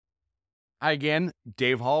Hi again,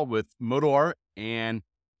 Dave Hall with Moto Art, and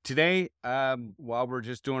today, while we're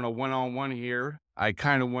just doing a one-on-one here, I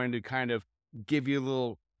kind of wanted to give you a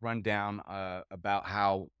little rundown about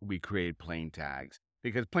how we create plane tags.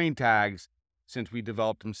 Because plane tags, since we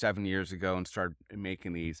developed them 7 years ago and started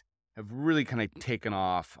making these, have really kind of taken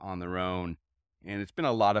off on their own, and it's been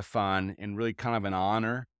a lot of fun and really kind of an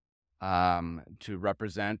honor to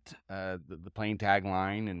represent the plane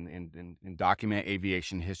tagline and document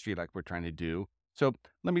aviation history like we're trying to do. So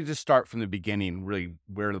let me just start from the beginning, really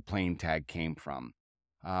where the plane tag came from.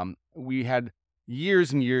 We had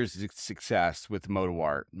years and years of success with Moto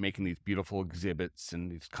Art, making these beautiful exhibits and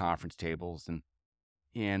these conference tables.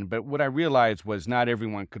 But what I realized was not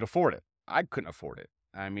everyone could afford it. I couldn't afford it.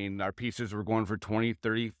 I mean, our pieces were going for 20,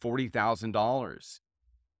 30, $40,000.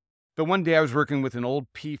 But one day I was working with an old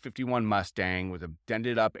P-51 Mustang with a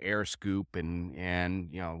dented up air scoop and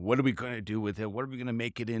what are we going to do with it? What are we going to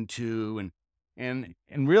make it into? And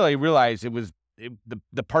really realized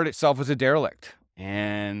the part itself was a derelict,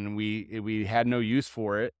 and we had no use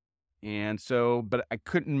for it. And so, but I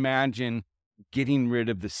couldn't imagine getting rid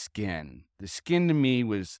of the skin. The skin to me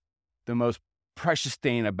was the most precious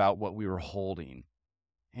thing about what we were holding.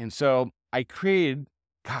 And so I created,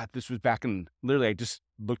 God, this was back in, literally, I just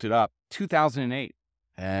looked it up, 2008,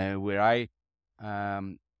 where I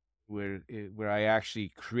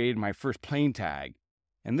actually created my first plane tag.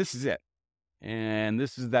 And this is it. And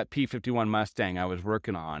this is that P-51 Mustang I was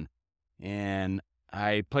working on. And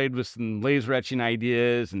I played with some laser etching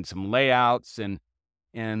ideas and some layouts.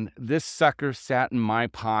 And this sucker sat in my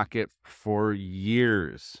pocket for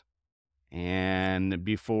years. And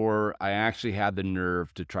before I actually had the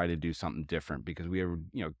nerve to try to do something different, because we were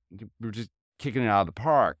just kicking it out of the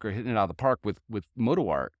park or hitting it out of the park with Moto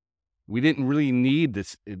Art. We didn't really need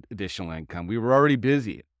this additional income. We were already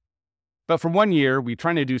busy. But for 1 year, we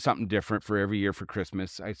trying to do something different for every year for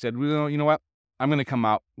Christmas. I said, well, you know what? I'm going to come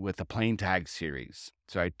out with a plane tag series.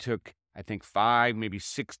 So I took, I think, 5, maybe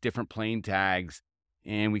 6 different plane tags,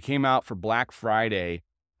 and we came out for Black Friday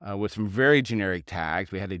with some very generic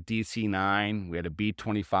tags. We had a DC-9, we had a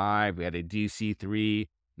B-25, we had a DC-3,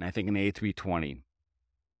 and I think an A-320.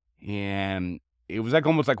 And it was like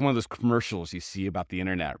almost like one of those commercials you see about the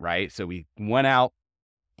internet, right? So we went out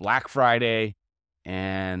Black Friday,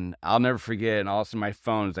 and I'll never forget, and all of a sudden my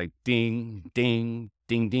phone is like ding, ding,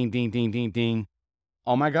 ding, ding, ding, ding, ding, ding.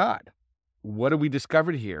 Oh my God, what have we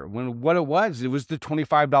discovered here? What it was the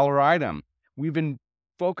 $25 item. We've been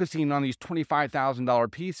focusing on these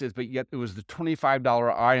 $25,000 pieces, but yet it was the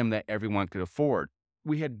 $25 item that everyone could afford.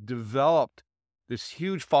 We had developed this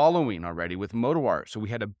huge following already with Moto Art, so we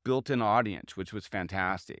had a built-in audience, which was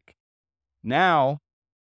fantastic. Now,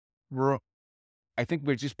 I think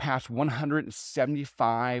we're just past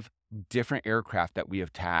 175 different aircraft that we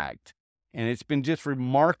have tagged, and it's been just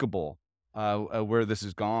remarkable where this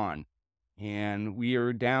has gone. And we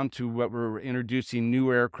are down to what we're introducing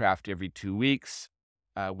new aircraft every 2 weeks.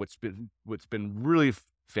 What's been really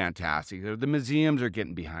fantastic. The museums are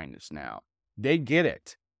getting behind us now. They get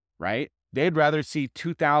it, right? They'd rather see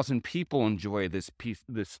 2,000 people enjoy this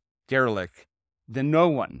derelict, than no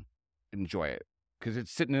one enjoy it, because it's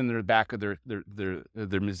sitting in the back of their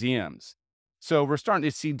museums. So we're starting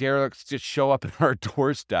to see derelicts just show up at our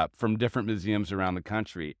doorstep from different museums around the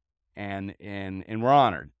country, and we're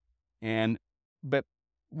honored. But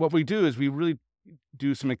what we do is we really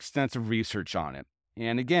do some extensive research on it.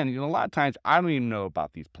 And again, a lot of times I don't even know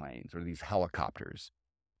about these planes or these helicopters.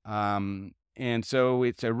 And so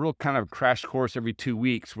it's a real kind of crash course every 2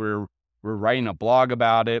 weeks where we're writing a blog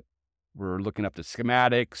about it. We're looking up the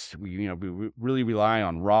schematics. We really rely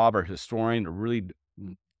on Rob, our historian, to really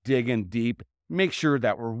dig in deep, make sure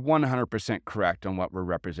that we're 100% correct on what we're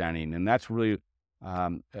representing. And that's really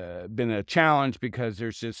been a challenge, because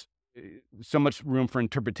there's just so much room for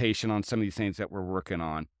interpretation on some of these things that we're working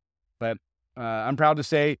on. But I'm proud to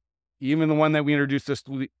say, even the one that we introduced this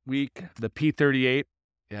week, the P-38,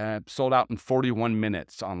 sold out in 41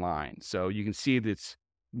 minutes online. So you can see that's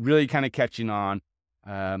really kind of catching on.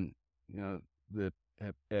 The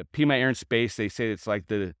Pima Air and Space, they say it's like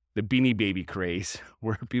the Beanie Baby craze,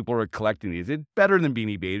 where people are collecting these. It's better than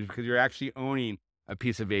Beanie Babies because you're actually owning a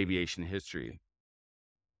piece of aviation history.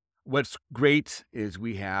 What's great is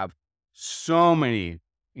we have so many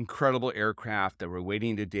incredible aircraft that we're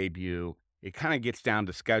waiting to debut. It kind of gets down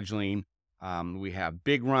to scheduling. We have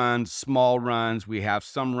big runs, small runs. We have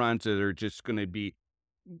some runs that are just going to be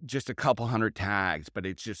just a couple hundred tags, but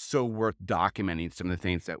it's just so worth documenting some of the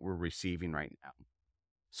things that we're receiving right now.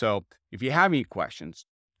 So if you have any questions,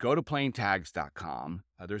 go to planetags.com.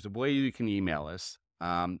 There's a way you can email us,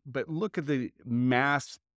 but look at the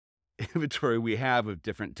mass inventory we have of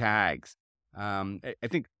different tags. I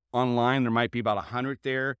think online there might be about 100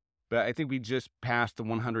 there, but I think we just passed the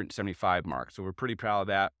 175 mark. So we're pretty proud of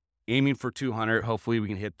that. Aiming for 200. Hopefully we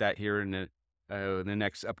can hit that here in the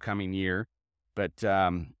next upcoming year. But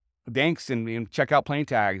thanks, and check out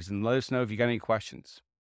PlaneTags and let us know if you got any questions.